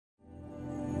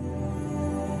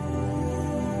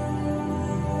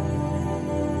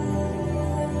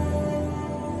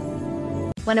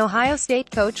When Ohio State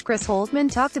coach Chris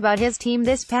Holtmann talked about his team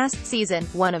this past season,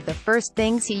 one of the first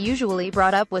things he usually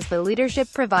brought up was the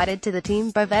leadership provided to the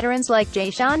team by veterans like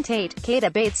Jae'Sean Tate,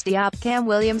 Keita, Bates-Diop, Cam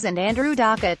Williams and Andrew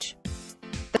Dakich.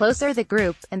 The closer the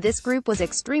group, and this group was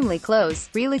extremely close,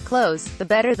 really close, the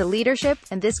better the leadership,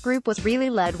 and this group was really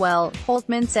led well,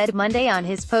 Holtmann said Monday on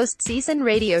his post-season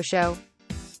radio show.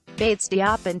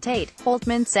 Bates-Diop and Tate,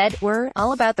 Holtmann said, were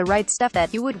all about the right stuff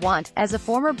that you would want, as a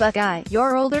former Buckeye,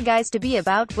 your older guys to be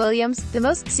about. Williams, the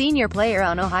most senior player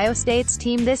on Ohio State's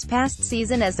team this past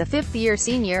season as a fifth-year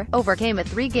senior, overcame a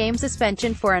 3-game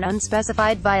suspension for an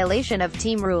unspecified violation of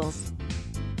team rules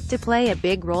to play a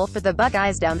big role for the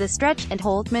Buckeyes down the stretch, and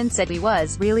Holtmann said he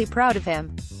was really proud of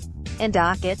him. And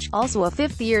Dakich, also a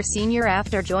fifth-year senior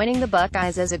after joining the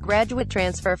Buckeyes as a graduate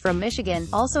transfer from Michigan,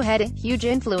 also had a huge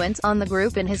influence on the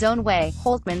group in his own way,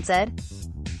 Holtmann said.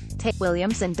 Tate,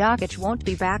 Williams and Dakich won't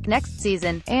be back next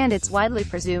season, and it's widely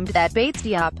presumed that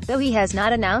Bates-Diop, though he has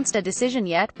not announced a decision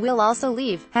yet, will also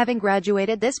leave, having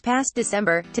graduated this past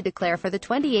December, to declare for the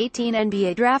 2018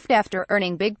 NBA Draft after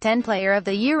earning Big Ten Player of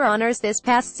the Year honors this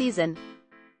past season.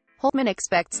 Holtmann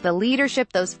expects the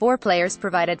leadership those 4 players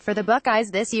provided for the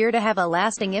Buckeyes this year to have a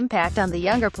lasting impact on the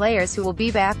younger players who will be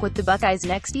back with the Buckeyes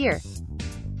next year.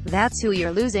 That's who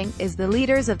you're losing, is the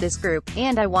leaders of this group,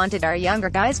 and I wanted our younger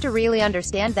guys to really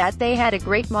understand that they had a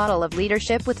great model of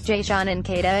leadership with Jae'Sean and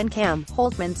Keita and Cam,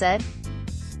 Holtmann said.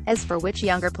 As for which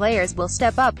younger players will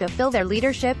step up to fill their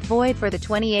leadership void for the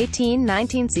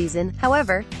 2018-19 season,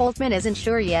 however, Holtmann isn't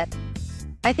sure yet.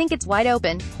 I think it's wide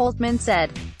open, Holtmann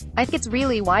said. I think it's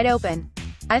really wide open.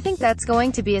 I think that's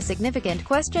going to be a significant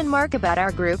question mark about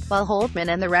our group. While Holtmann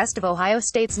and the rest of Ohio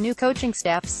State's new coaching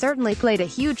staff certainly played a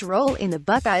huge role in the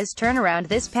Buckeyes' turnaround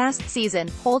this past season,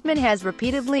 Holtmann has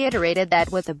repeatedly iterated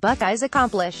that what the Buckeyes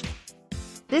accomplished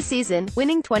this season,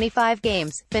 winning 25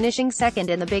 games, finishing second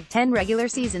in the Big Ten regular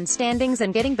season standings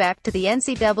and getting back to the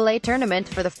NCAA tournament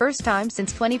for the first time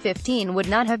since 2015, would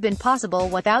not have been possible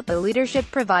without the leadership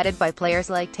provided by players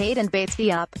like Tate and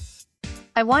Bates-Diop.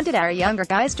 I wanted our younger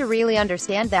guys to really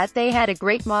understand that they had a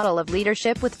great model of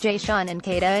leadership with Jae'Sean and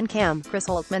Keita and Cam, Chris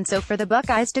Holtmann. So for the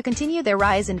Buckeyes to continue their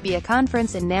rise and be a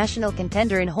conference and national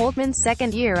contender in Holtmann's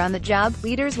second year on the job,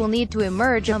 leaders will need to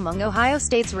emerge among Ohio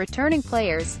State's returning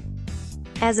players.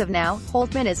 As of now,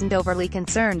 Holtmann isn't overly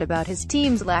concerned about his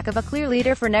team's lack of a clear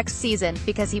leader for next season,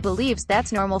 because he believes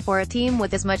that's normal for a team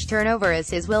with as much turnover as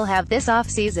his will have this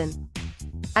off-season.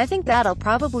 I think that'll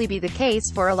probably be the case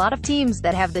for a lot of teams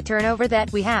that have the turnover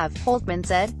that we have, Holtmann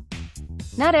said.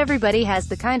 Not everybody has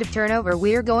the kind of turnover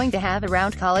we're going to have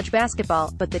around college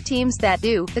basketball, but the teams that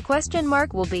do, the question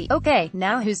mark will be, okay,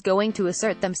 now who's going to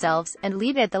assert themselves and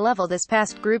lead at the level this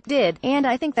past group did, and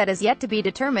I think that is yet to be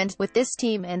determined with this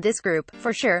team and this group,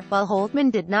 for sure. While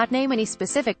Holtmann did not name any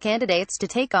specific candidates to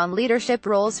take on leadership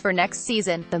roles for next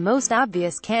season, the most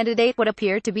obvious candidate would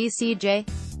appear to be C.J.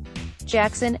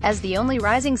 Jackson, as the only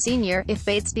rising senior, if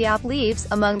Bates-Diop leaves,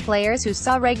 among players who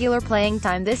saw regular playing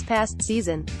time this past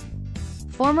season.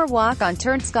 Former walk-on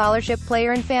turned scholarship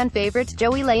player and fan favorite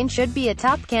Joey Lane should be a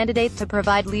top candidate to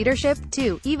provide leadership,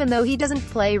 too, even though he doesn't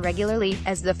play regularly,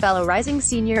 as the fellow rising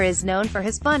senior is known for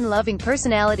his fun-loving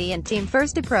personality and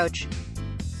team-first approach.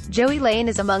 Joey Lane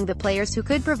is among the players who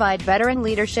could provide veteran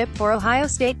leadership for Ohio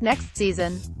State next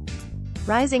season.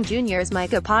 Rising juniors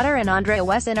Micah Potter and Andre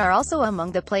Wesson are also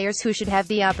among the players who should have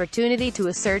the opportunity to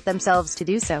assert themselves to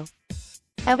do so.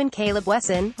 Evan Caleb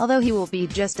Wesson, although he will be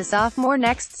just a sophomore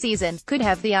next season, could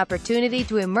have the opportunity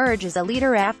to emerge as a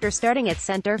leader after starting at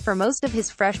center for most of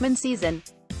his freshman season.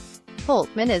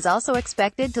 Holtmann is also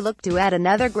expected to look to add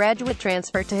another graduate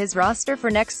transfer to his roster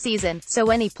for next season, so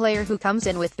any player who comes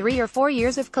in with 3 or 4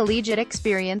 years of collegiate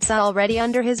experience already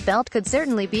under his belt could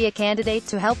certainly be a candidate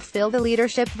to help fill the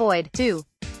leadership void, too.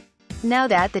 Now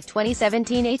that the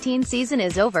 2017-18 season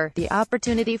is over, the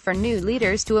opportunity for new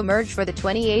leaders to emerge for the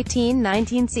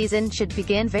 2018-19 season should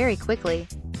begin very quickly.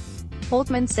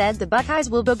 Holtmann said the Buckeyes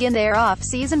will begin their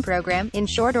off-season program in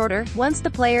short order, once the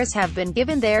players have been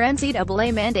given their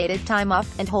NCAA-mandated time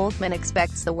off, and Holtmann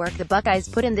expects the work the Buckeyes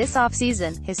put in this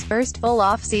off-season, his first full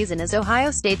off-season as Ohio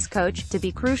State's coach, to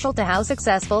be crucial to how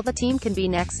successful the team can be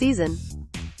next season.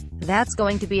 That's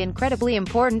going to be incredibly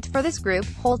important for this group,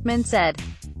 Holtmann said.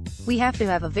 We have to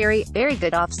have a very, very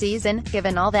good off-season,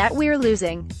 given all that we're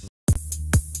losing.